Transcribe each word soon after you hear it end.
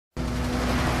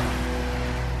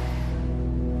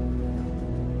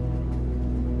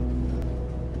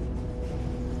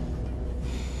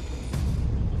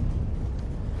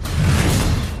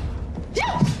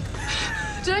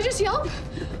yelp?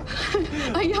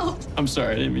 I yelped. I'm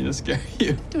sorry, I didn't mean to scare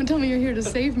you. Don't tell me you're here to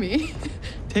save me.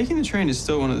 Taking the train is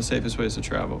still one of the safest ways to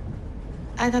travel.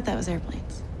 I thought that was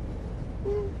airplanes.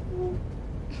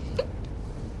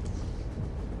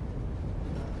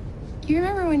 You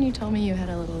remember when you told me you had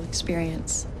a little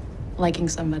experience liking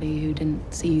somebody who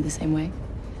didn't see you the same way?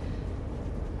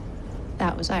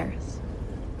 That was Iris,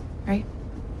 right?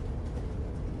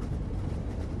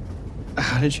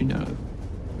 How did you know?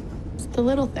 It's the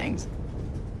little things.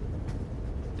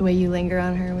 The way you linger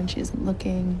on her when she isn't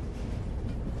looking.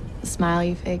 The smile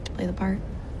you fake to play the part.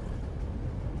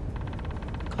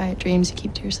 Quiet dreams you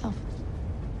keep to yourself.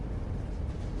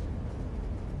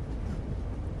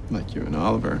 Like you and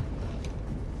Oliver.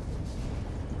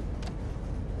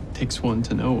 Takes one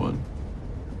to know one.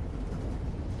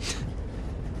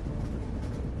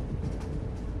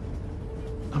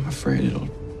 I'm afraid it'll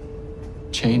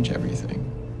change everything.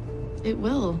 It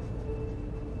will.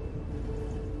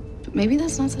 But maybe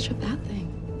that's not such a bad thing.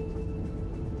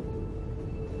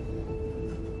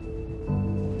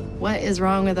 What is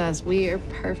wrong with us? We are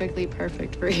perfectly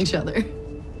perfect for each other.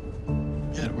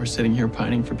 Yet we're sitting here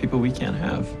pining for people we can't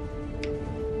have.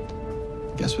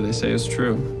 Guess what they say is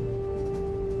true.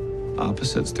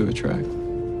 Opposites do attract.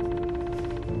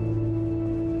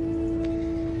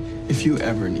 If you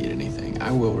ever need anything,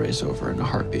 I will race over in a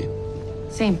heartbeat.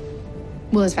 Same.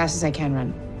 Well, as fast as I can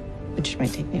run, which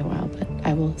might take me a while, but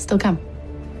I will still come.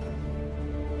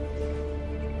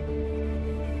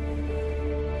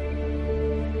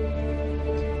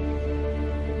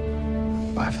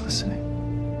 Bye, Felicity.